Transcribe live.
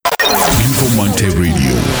Monte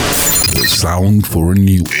Radio, the sound for a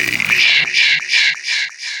new age.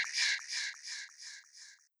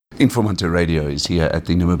 Informante Radio is here at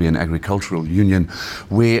the Namibian Agricultural Union,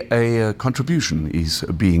 where a contribution is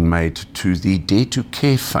being made to the Dare to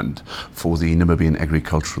Care Fund for the Namibian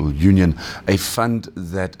Agricultural Union, a fund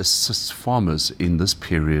that assists farmers in this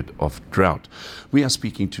period of drought. We are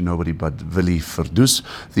speaking to nobody but Willie Verdus,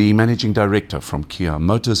 the Managing Director from Kia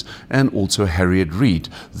Motors, and also Harriet Reid,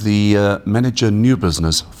 the Manager New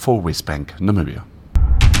Business for Westbank, Namibia.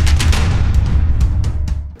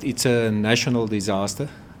 It's a national disaster.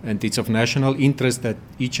 And it's of national interest that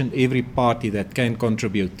each and every party that can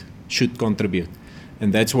contribute should contribute.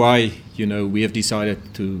 And that's why, we have decided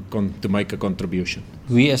to make a contribution.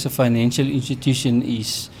 We as a financial institution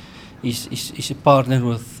is a partner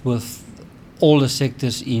with all the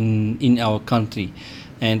sectors in our country.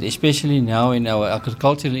 And especially now in our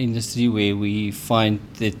agricultural industry, where we find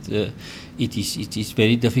that it is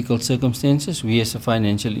very difficult circumstances, we as a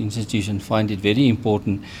financial institution find it very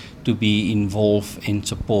important to be involved and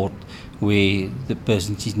support where the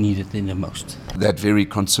person is needed the most. That very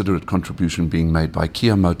considerate contribution being made by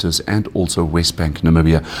Kia Motors and also Westbank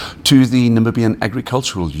Namibia to the Namibian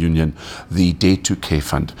Agricultural Union, the Dare to Care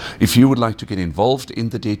Fund. If you would like to get involved in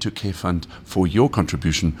the Dare to Care Fund for your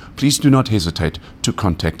contribution, please do not hesitate to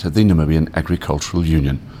contact the Namibian Agricultural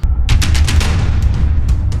Union.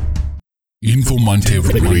 Informante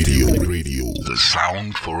Radio, the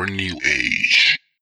sound for a new age.